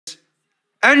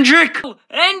Endrick!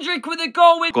 Endrick with a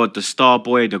goal with... Got the star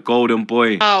boy, the golden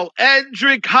boy. Now,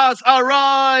 Endrick has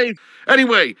arrived!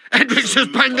 Anyway, Endrick's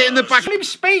just banged it in the back. Let him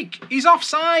speak. He's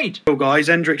offside. Oh, guys,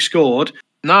 Endrick scored.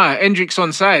 No, Endrick's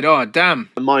onside. Oh, damn.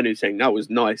 A minor thing, that was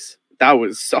nice. That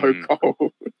was so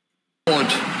cold.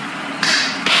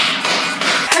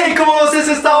 Hey, como vocês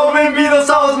estão? Bem-vindos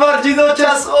aos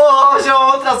Martinochas! Hoje eu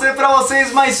vou trazer para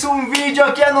vocês mais um vídeo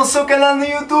aqui no nosso canal no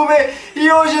YouTube.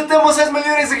 E hoje temos as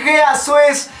melhores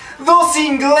reações dos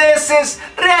ingleses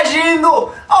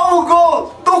reagindo ao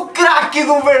gol do craque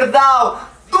do Verdal,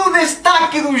 do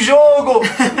destaque do jogo,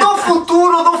 do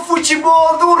futuro do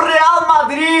futebol do Real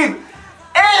Madrid.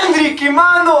 Endrick,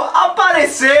 mano,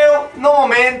 apareceu no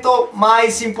momento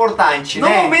mais importante, né?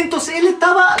 No momento, ele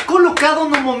estava colocado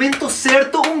no momento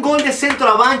certo, um gol de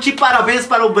centroavante, parabéns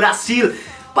para o Brasil.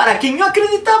 Para quem não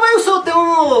acreditava, eu só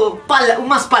tenho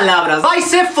umas palavras. Vai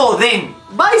ser fodem!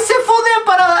 Vai ser fodem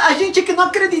para a gente que não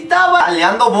acreditava.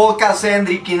 Calhando bocas,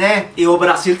 Endrick, né? E o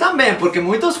Brasil também, porque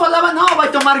muitos falavam, não, vai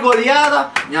tomar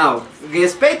goleada. Não,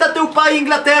 respeita teu pai,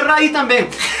 Inglaterra, aí também.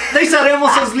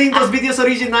 Deixaremos os lindos vídeos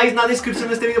originais na descrição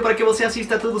deste vídeo para que você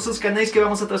assista a todos os canais que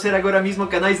vamos a trazer agora mesmo,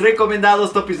 canais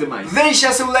recomendados, tops demais.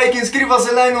 Deixa seu like,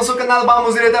 inscreva-se lá no nosso canal,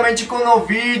 vamos diretamente com o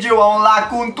vídeo, vamos lá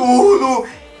com tudo.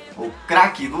 O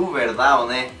craque do Verdal,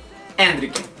 né?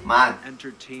 Endrick. Mano,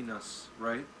 Entertain us,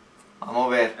 right?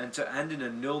 vamos ver. And to end in a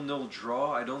 0-0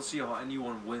 draw, I don't see how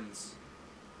anyone wins.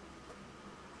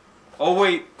 Oh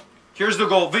wait, here's the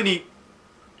goal, Vinny.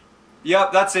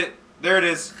 Yep, that's it. There it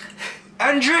is.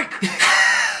 Endrick!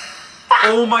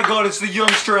 Oh my god, it's the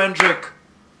youngster Endrick.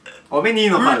 O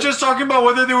menino, We were just talking about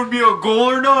whether there would be a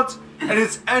goal or not, and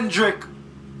it's Endrick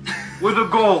with a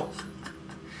goal.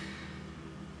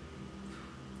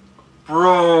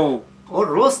 Bro. O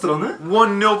rostro, né?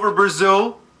 1-0 for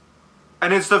Brazil,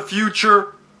 and it's the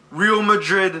future Real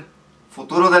Madrid.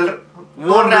 Futuro del Real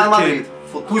Wonder Madrid. Kid,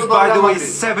 Futuro who's do by Real the way Madrid.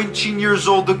 17 years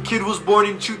old. The kid was born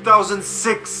in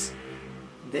 2006.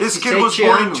 This kid was 17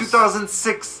 born in anos.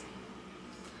 2006.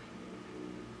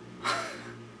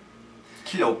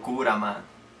 Que loucura, mano.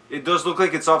 It does look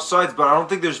like it's offsides, but I don't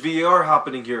think there's VAR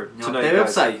happening here Não tonight, teve guys.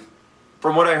 offside.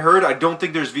 From what I heard, I don't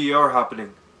think there's VAR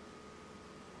happening.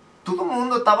 Todo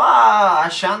mundo tava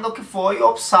achando que foi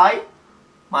offside,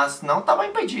 mas não tava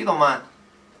impedido, mano.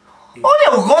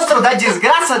 Olha o rosto da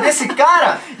desgraça desse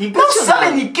cara. Não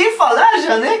sabe nem quem falar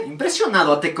já, né?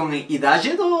 Impressionado até com a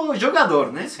idade do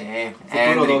jogador, né? Sim,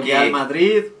 Futuro do Real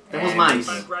Madrid. Temos mais.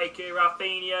 Break here,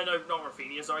 Rafinha, no, not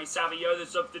Rafinha, sorry, Savio, the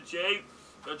substitute.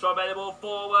 Gonna try to play the ball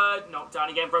forward, knocked down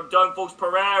again from Dunfalls,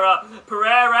 Pereira,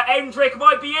 Endrick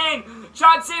might be in,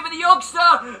 chance here for the youngster,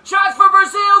 chance for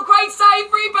Brazil, great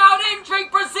save, rebound,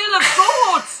 Endrick, Brazil have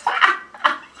scored!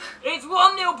 It's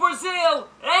 1-0 Brazil,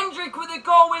 Endrick with a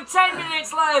goal with 10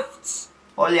 minutes left.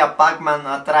 Olha Pac-Man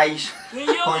atrás The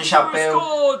com youngster has chapéu.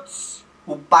 scored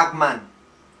O Pac-Man.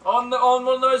 on one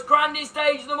of the most grandest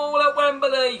stages of them all at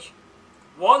Wembley.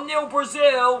 1-0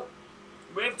 Brazil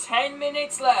with 10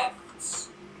 minutes left.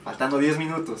 Faltando 10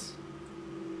 minutos.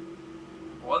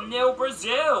 1-0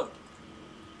 Brazil.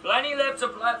 Plenty left to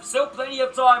play, still plenty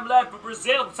of time left, but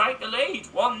Brazil take the lead.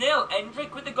 1-0.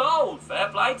 Endrick with the goal. Fair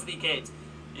play to the kid.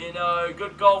 You know,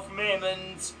 good goal from him,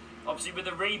 and obviously with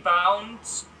the rebound.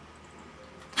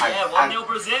 Yeah, 1-0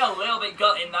 Brazil. A little bit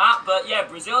gutting that, but yeah,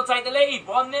 Brazil take the lead.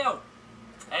 1-0.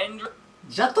 Endrick.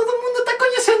 Já todo mundo tá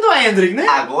conhecendo a Endrick, né?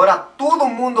 Agora todo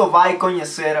mundo vai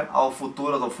conhecer ao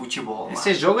futuro do futebol, mano.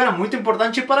 Esse jogo era muito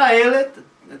importante para ele.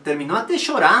 Terminou até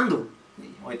chorando.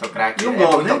 Muito craque, E o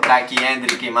gol, muito né? craque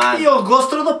Endrick, mano. E o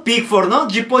gosto do Pickford, não?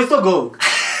 Depois do gol.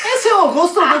 Esse é o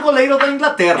gosto do goleiro da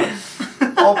Inglaterra.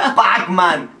 O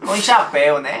Pac-Man com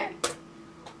chapéu, né?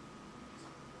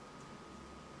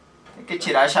 Tem que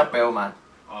tirar chapéu, mano.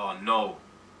 Oh no.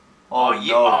 Oh,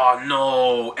 Yeah. no.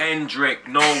 Oh no. Endrick.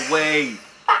 No way.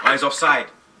 Oh, he's offside.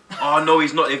 Oh no,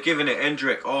 he's not. They've given it.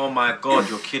 Endrick. Oh my god,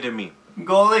 you're kidding me.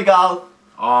 Gol legal.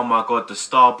 Oh my god, the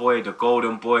star boy, the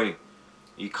golden boy.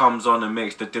 He comes on and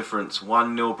makes the difference.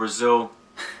 1-0 Brazil.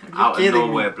 Out of kidding me.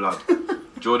 nowhere, blood.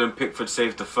 Jordan Pickford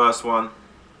saved the first one.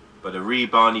 But the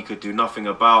rebound he could do nothing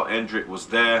about. Endrick was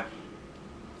there.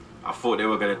 I thought they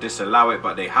were going to disallow it,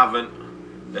 but they haven't.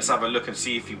 Let's have a look and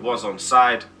see if he was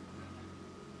onside.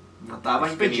 Não tava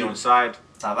Is Vinny impedido. onside?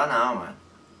 Tava não, mano.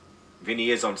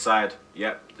 Vinny is onside.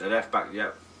 Yep, the left back,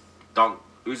 yep. Dunk.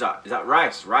 Who's that? Is that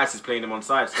Rice? Rice is playing him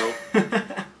onside still.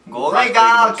 Gol Rice playing him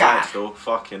legal, onside cara. still.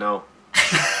 Fucking hell.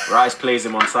 Rice plays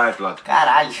him onside, blood.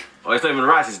 Caralho. Oh, it's not even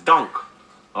Rice, it's Dunk.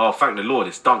 Oh, thank the Lord,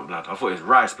 it's Dunk, blood. I thought it was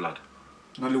Rice, blood.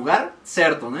 No lugar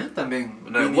certo, né? Também.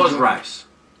 No, it Vini was Júnior. Rice.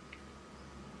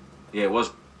 Yeah, it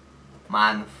was.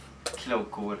 Mano, Que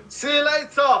loucura. See you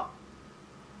later.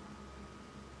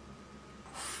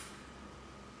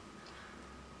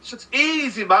 It's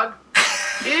easy, man.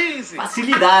 Easy. Oh,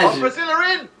 Facilidade. Brazil are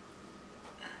in.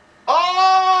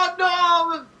 Oh,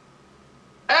 no.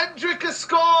 Endrick has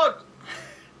scored.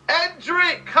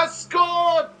 Endrick has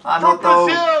scored for Anotou.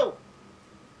 Brazil.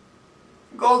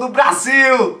 Gol do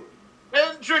Brasil!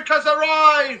 Endrick has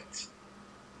arrived.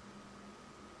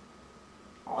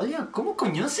 Olha, como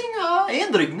conhecem a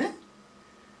Endrick, né?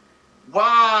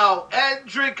 Wow,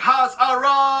 Endrick has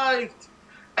arrived.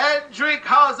 Endrick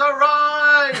has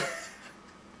arrived.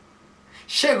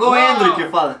 Chegou Uau.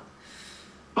 Endrick, fala.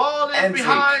 Ball in Endrick.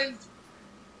 behind.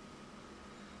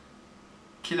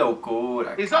 Que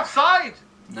loucura. He's cara. offside.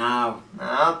 Não.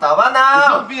 Não, tava There's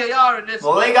no não. VAR in this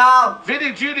Gol one. legal.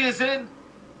 Vinny Jr.'s in.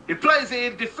 He plays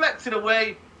it in, deflects it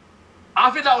away. I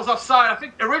think that was offside. I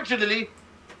think originally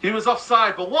he was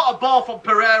offside, but what a ball from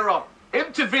Pereira.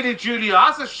 Him to Vinny Jr.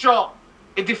 Has a shot.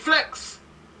 It deflects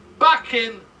back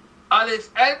in, and it's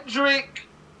Endrick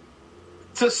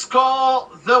to score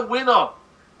the winner.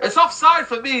 It's offside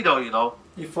for me, though, you know.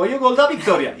 E foi o gol da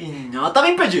vitória. E não estava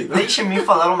impedido. Deixa-me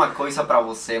falar uma coisa pra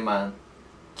você, mano.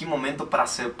 Que momento pra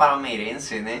ser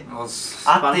palmeirense, né? Nossa,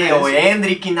 Até o Palmeiras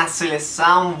Endrick na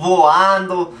seleção,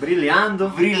 voando, brilhando.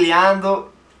 brilhando.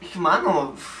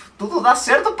 Mano, tudo dá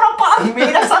certo pra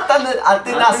Palmeiras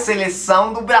até na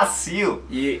seleção do Brasil.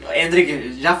 E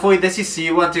Endrick já foi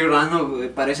decisivo anterior ano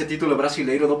para esse título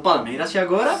brasileiro do Palmeiras e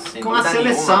agora Sem com a dúvida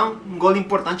seleção, um gol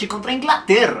importante contra a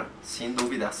Inglaterra. Sem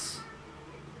dúvidas.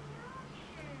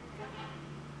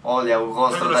 Olha o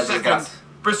rosto Hang on da a second. desgraça.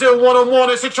 Brazil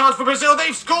 1-on-1. It's a chance for Brazil.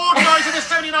 They've scored, guys, in the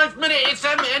 79th minute. It's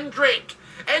Endrick.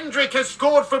 Endrick has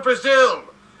scored for Brazil.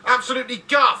 Absolutely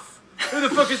guff. Who the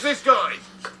fuck is this guy?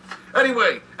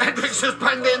 Anyway, Endrick's just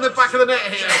banged it in the back of the net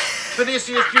here.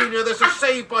 Vinicius Jr. There's a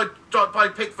save by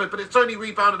Pickford, but it's only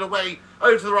rebounded away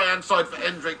over to the right-hand side for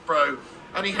Endrick, bro.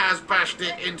 And he has bashed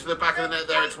it into the back of the net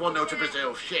there. It's 1-0 to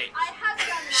Brazil. Shit.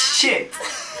 Shit!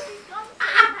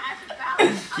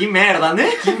 Que merda,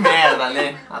 né? Que merda,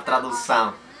 né? A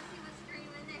tradução.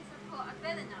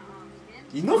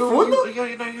 E no fundo,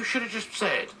 You know, you should have just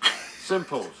said.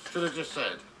 Simple. Should have just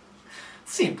said.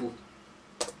 simples.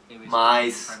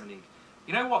 Mas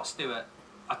You know what, Stuart?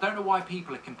 I don't know why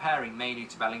people are comparing Manu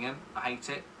to Bellingham. I hate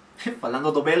it.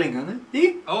 Falando do Bellingham, né?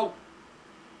 E Oh,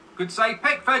 good save.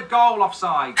 Pickford, goal,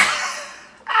 offside.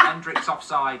 Hendrick's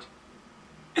offside.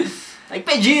 tá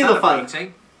impedido, fala.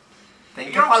 Celebrating. tem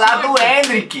que falar do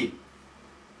Endrick.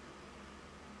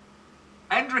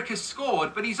 Hendrick has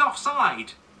scored, but he's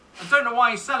offside. I don't know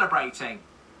why he's celebrating.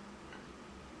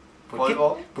 Por que, Foi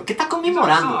gol. por que tá He's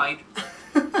comemorando? offside.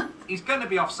 He's going to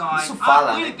be offside. Isso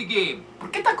fala, I've né? played the game. Por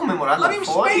que tá comemorando? Let him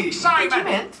Foi speak, Simon.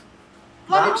 impedimento.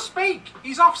 Let Huh? him speak.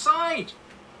 He's offside.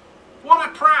 What a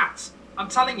prat. I'm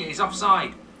telling you, he's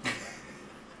offside.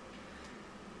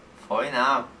 Foi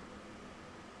não.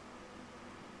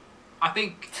 I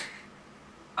think.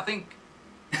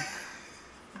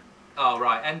 Oh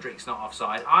right, Endrick's not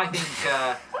offside. I think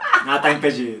Ah, tá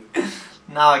impedido.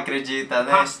 Não acredita,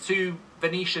 né? pass to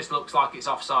Vinicius looks like it's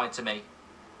offside to me.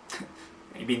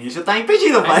 E Vinícius tá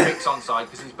impedido, pai. Endrick's onside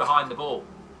because he's behind the ball.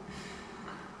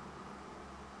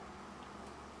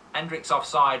 Endrick's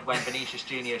offside when Vinicius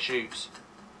Jr. shoots.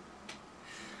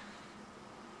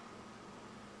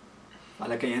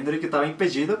 Fala que Endrick estava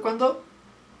impedido quando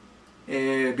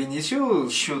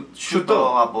Vinícius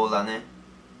Chutou a bola, né?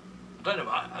 I don't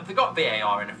know. Have they got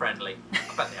VAR in a friendly?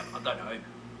 I bet they have. I don't know.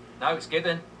 No, it's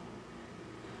given.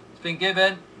 It's been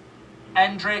given.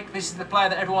 Endrick, this is the player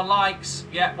that everyone likes.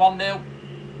 Yeah, 1-0.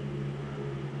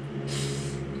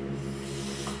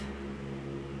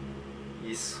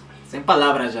 Isso. Sem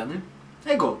palavras já, né?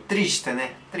 É gol. Triste,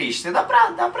 né? Triste. Dá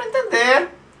pra entender.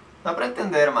 Dá pra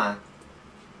entender, mano.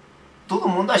 Todo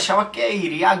mundo achava que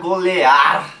iria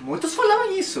golear Muitos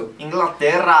falavam isso.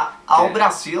 Inglaterra ao Que-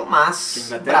 Brasil, mas Que a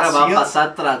Inglaterra vai Brasil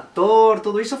passar trator,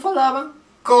 tudo isso falavam.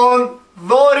 com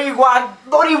Dorival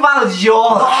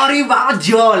Giola. Dorival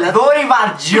Giola.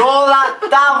 Dorival Giola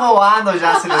tá voando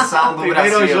já a seleção do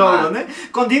Primeiro Brasil, jogo, mano. né?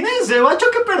 Com Diniz, eu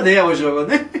acho que perdeu o jogo,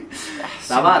 né?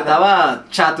 Tava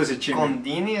chato esse time. Com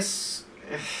Diniz,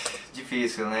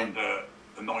 difícil, né?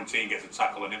 The 19 gets a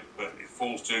tackle on him, but it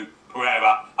falls to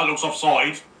Pereira. That looks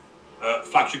offside.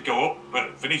 Flag should go up,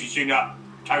 but Vinicius Jr.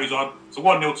 carries on. It's a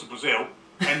 1-0 to Brazil.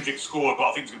 Endrick scored, but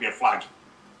I think it's going to be a flag.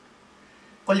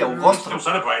 Olha, o Still rosto.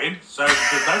 celebrating, so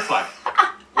there's no flag.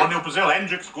 1-0 Brazil.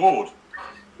 Endrick scored.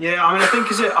 Yeah, I mean,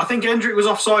 I think Endrick was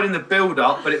offside in the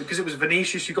build-up, but because it was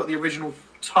Vinicius who got the original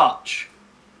touch.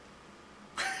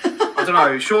 I don't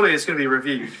know. Surely it's going to be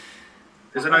reviewed.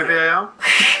 Is there no VAR?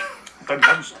 Don't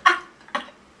know.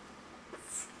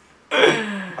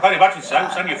 I can't imagine so.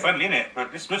 It's only a friendly, innit?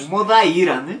 But this was. Uma da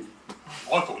ira, né?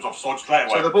 I thought it was offside straight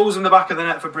away. So the ball's in the back of the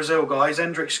net for Brazil, guys.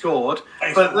 Endrick scored,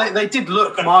 but they did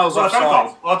look miles offside.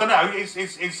 Well, I don't know.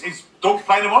 Is Dunk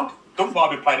playing him on? Dunk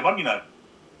might be playing him on, you know.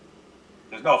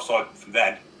 There's no offside from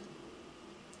then.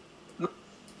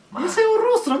 Esse é o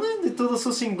rosto, né? De todos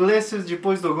os ingleses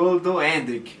depois do gol do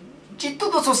Endrick. De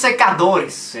todos os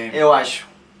secadores, sim, eu acho.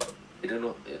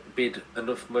 Bid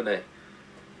enough money.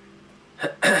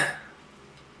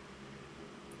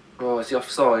 Oh, is he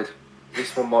offside?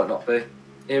 This one might not be.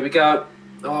 Here we go.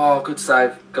 Oh, good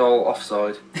save. Goal,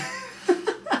 offside.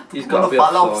 He's got to be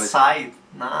offside.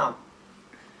 Não.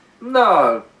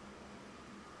 No.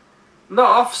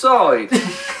 Not offside.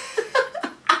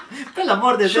 Pelo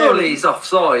amor de Deus. Surely he's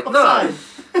offside. Offside.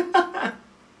 No.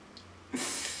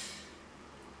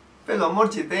 Pelo amor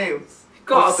de Deus.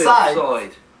 Got to be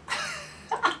offside.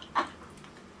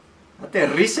 Até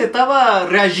Reece estava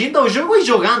reagindo ao jogo e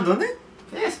jogando, né?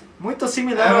 É, muito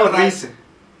similar ao Reece.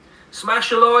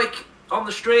 Smash a like on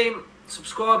the stream.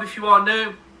 Subscribe if you are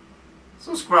new.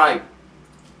 Subscribe.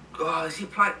 Oh, is he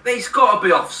playing? He's got to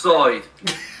be offside.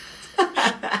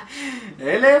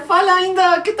 Ele fala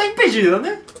ainda que tá impedido,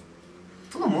 né?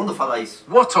 Todo mundo fala isso.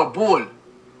 What a ball.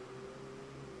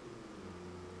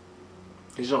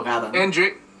 Que jogada, né?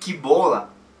 Endrick. Que bola.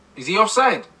 Is he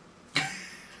offside?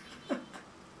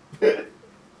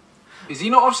 Is he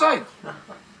not offside?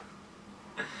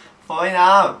 Foi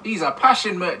não. He's a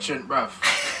passion merchant, bruv.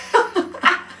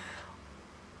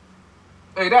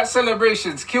 Hey, that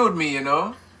celebration's killed me, you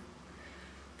know.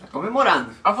 Tá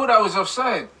comemorando. I thought that was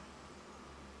offside.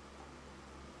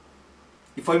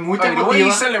 E foi muito Hey, the way he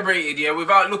emotiva. celebrated, yeah,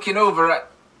 without looking over at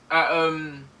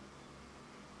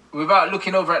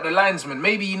the linesman.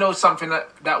 Maybe he knows something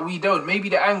that we don't. Maybe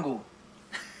the angle.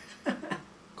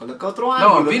 Colocou outro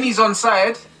No, ângulo. Vinny's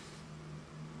onside.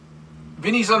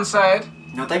 Vinny's onside.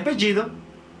 Não tá impedido.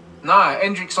 Nah,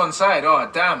 Endrick's onside. Oh,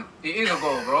 damn. It is a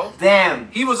goal, bro. Damn.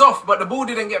 He was off, but the ball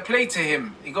didn't get played to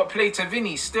him. It got played to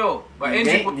Vinny still. But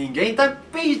Endrick... Ninguém tá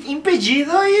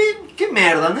impedido e que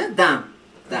merda, né? Damn.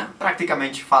 Damn.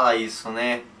 Praticamente fala isso,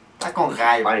 né? Tá com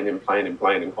raiva.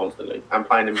 Playing him constantly. And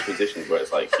playing him in positions where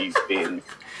it's like he's being...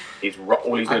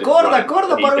 All he's doing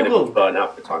Acorda para o gol. burn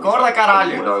out for time. Acorda,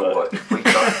 caralho. You know what? We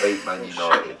can't beat Man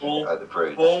United at the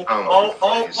Bridge.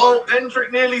 Oh,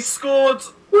 Endrick nearly scored.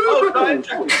 Oh, no,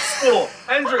 Endrick scored.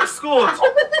 Endrick scored.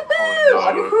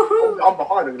 Oh, no. I'm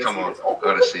behind him. Come on, I've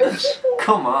got to see this.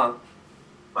 Come on.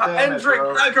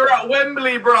 Endrick dagger at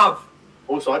Wembley, bruv.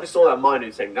 Also, I just saw that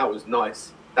minor thing. That was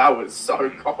nice. That was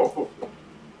so cool.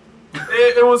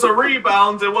 It was a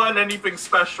rebound. It wasn't anything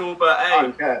special, but I hey.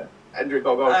 don't care. Endrick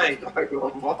got goal. Hey.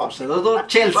 Torcedor do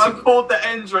Chelsea. I called the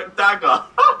Endrick dagger.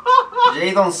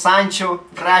 Jadon Sancho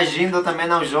reagindo também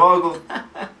ao jogo.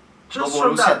 Just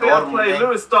from that bit of play,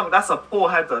 Lewis Dunk, that's a poor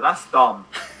header. That's dumb.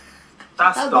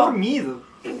 That's Tá dumb. dormido.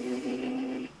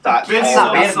 Quer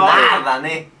saber nada,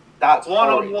 né? That's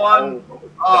one-on-one.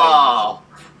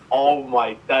 Oh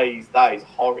my days, that is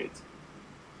horrid.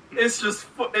 It's just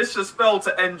fell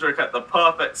to Endrick at the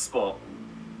perfect spot.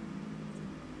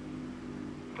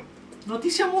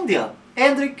 Notícia mundial.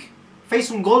 Endrick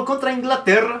fez um gol contra a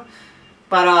Inglaterra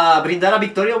para brindar a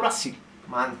vitória ao Brasil.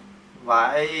 Mano,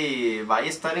 vai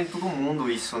estar em todo mundo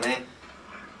isso, né?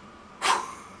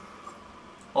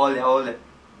 Olha, olha.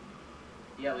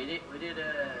 Yeah, we did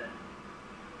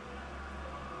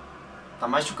Tá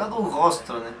machucado o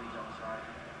rosto, né?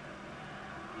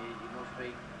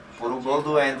 Por o gol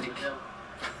do Endrick. 1-0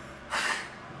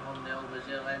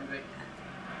 Brazil, Endrick.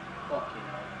 Fucking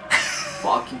hell.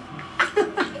 Fucking.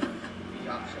 He's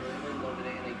absolutely loving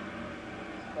it, isn't he?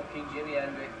 Fucking Jimmy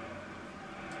Endrick.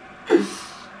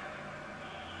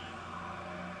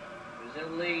 Brazil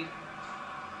lead.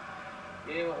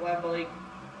 Here at Wembley.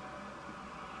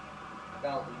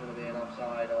 Doubt there's going to be an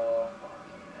offside or...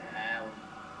 Fucking hell.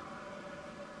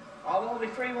 Oh, well, the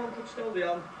 3-1 could still be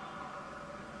on.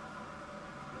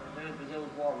 Brazil's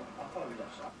won. I thought it was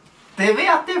offside. Teve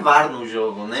até VAR no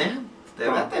jogo, né?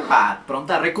 Teve até VAR.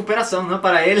 Pronta a recuperação, né,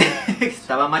 para ele.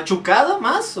 Estava machucado,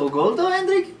 mas o gol do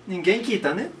Endrick, ninguém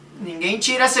quita, né? Ninguém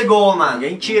tira esse gol, mano.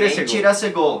 Ninguém tira esse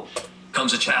gol.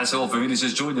 Comes a chance over.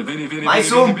 Vinicius joined the Vini. Mais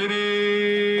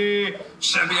Vini.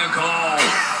 Champion goal.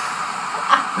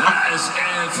 That is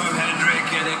it from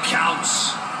Endrick and it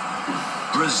counts.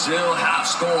 Brazil have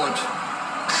scored.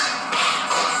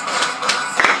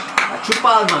 Bate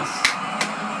palmas.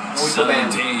 Muito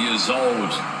bem. 17 years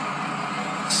old.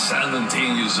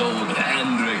 17 years old.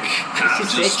 Endrick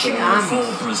has just scored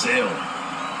for Brazil.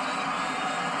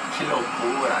 Que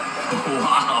loucura.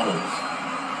 Wow.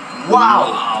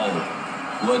 Wow. Wow.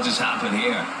 What just happened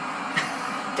here?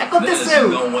 que aconteceu?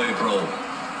 There's no way, bro.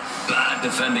 Bad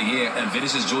defending here, and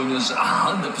Vinicius Junior's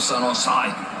 100%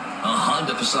 onside.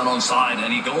 100% onside,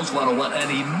 and he goes one-on-one, and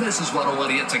he misses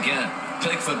one-on-one yet again.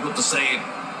 Pickford with the save,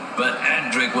 but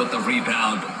Endrick with the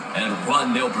rebound, and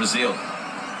 1-0 Brazil.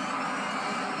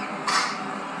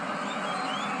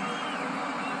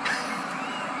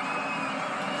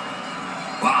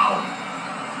 Wow.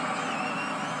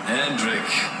 Endrick,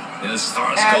 his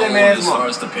first goal, his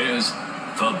first appearance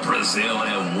for Brazil,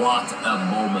 and what a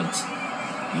moment.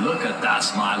 Look at that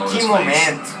smile on his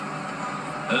face.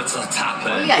 It's a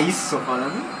tap-in. Olha isso,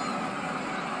 falando.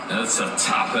 It's a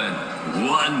tap-in.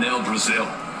 1-0 Brazil.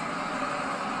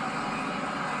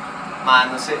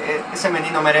 Mano, esse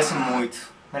menino merece muito.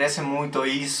 Merece muito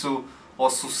isso, o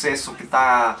sucesso que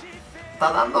tá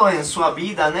dando em sua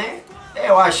vida, né?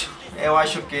 Eu acho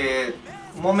que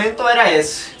o momento era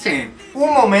esse. Sim. O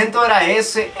momento era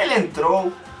esse, ele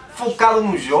entrou, focado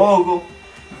no jogo.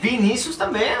 Vinícius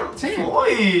também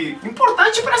foi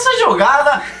importante para essa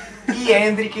jogada. E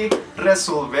Endrick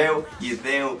resolveu e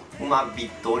deu uma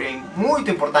vitória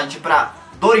muito importante para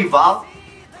Dorival,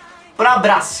 para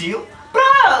Brasil,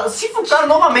 para se focar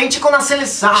novamente com a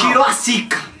seleção. Tirou a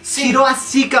zica. Sim. Tirou a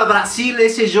zica, Brasil.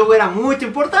 Esse jogo era muito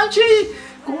importante e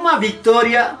com uma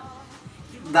vitória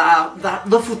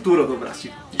do futuro do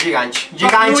Brasil. Gigante.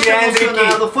 Gigante,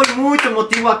 Endrick. Foi muito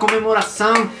emotivo a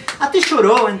comemoração. Até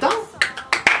chorou, então.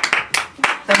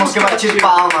 Temos que bater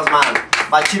palmas, mano.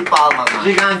 Bater palmas, mano.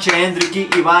 Gigante Endrick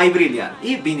e vai brilhar.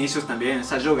 E Vinícius também,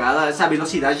 essa jogada, essa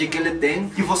velocidade que ele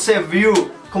tem. E você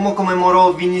viu como comemorou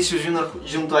o Vinícius Júnior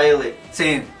junto a ele?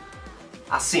 Sim.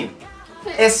 Assim.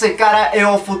 Esse cara é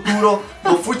o futuro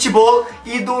do futebol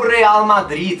e do Real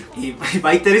Madrid. E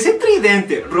vai ter esse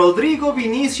tridente, Rodrigo,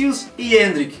 Vinícius e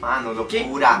Endrick. Mano,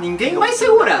 loucura. Ninguém vai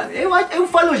segurar. Eu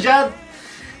falo já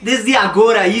desde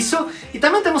agora isso. E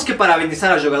também temos que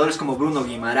parabenizar a jogadores como Bruno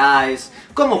Guimarães,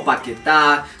 como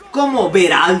Paquetá, como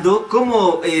Beraldo,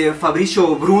 como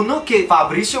Fabrício Bruno, que...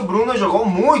 Fabrício Bruno jogou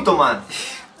muito, mano.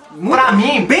 Pra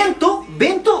mim, Bento,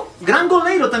 gran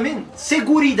goleiro também.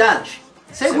 Seguridade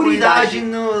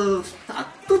no...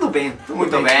 tudo bem.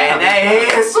 Muito bem,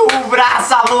 é isso. O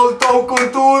Braça voltou com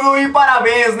tudo e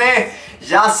parabéns, né?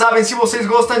 Já sabem, se vocês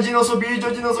gostam de nosso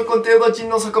vídeo, de nosso conteúdo, de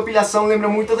nossa compilação, lembra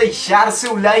muito de deixar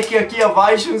seu like aqui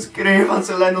abaixo,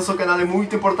 inscrevam-se lá no nosso canal, é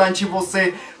muito importante,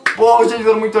 você pode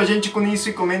ajudar muito a gente com isso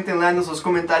e comentem lá nos seus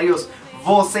comentários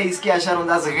vocês que acharam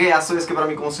das reações, que pra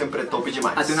mim como sempre é top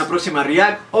demais. Até na próxima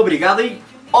react, obrigado e...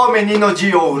 O menino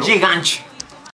de ouro. Gigante.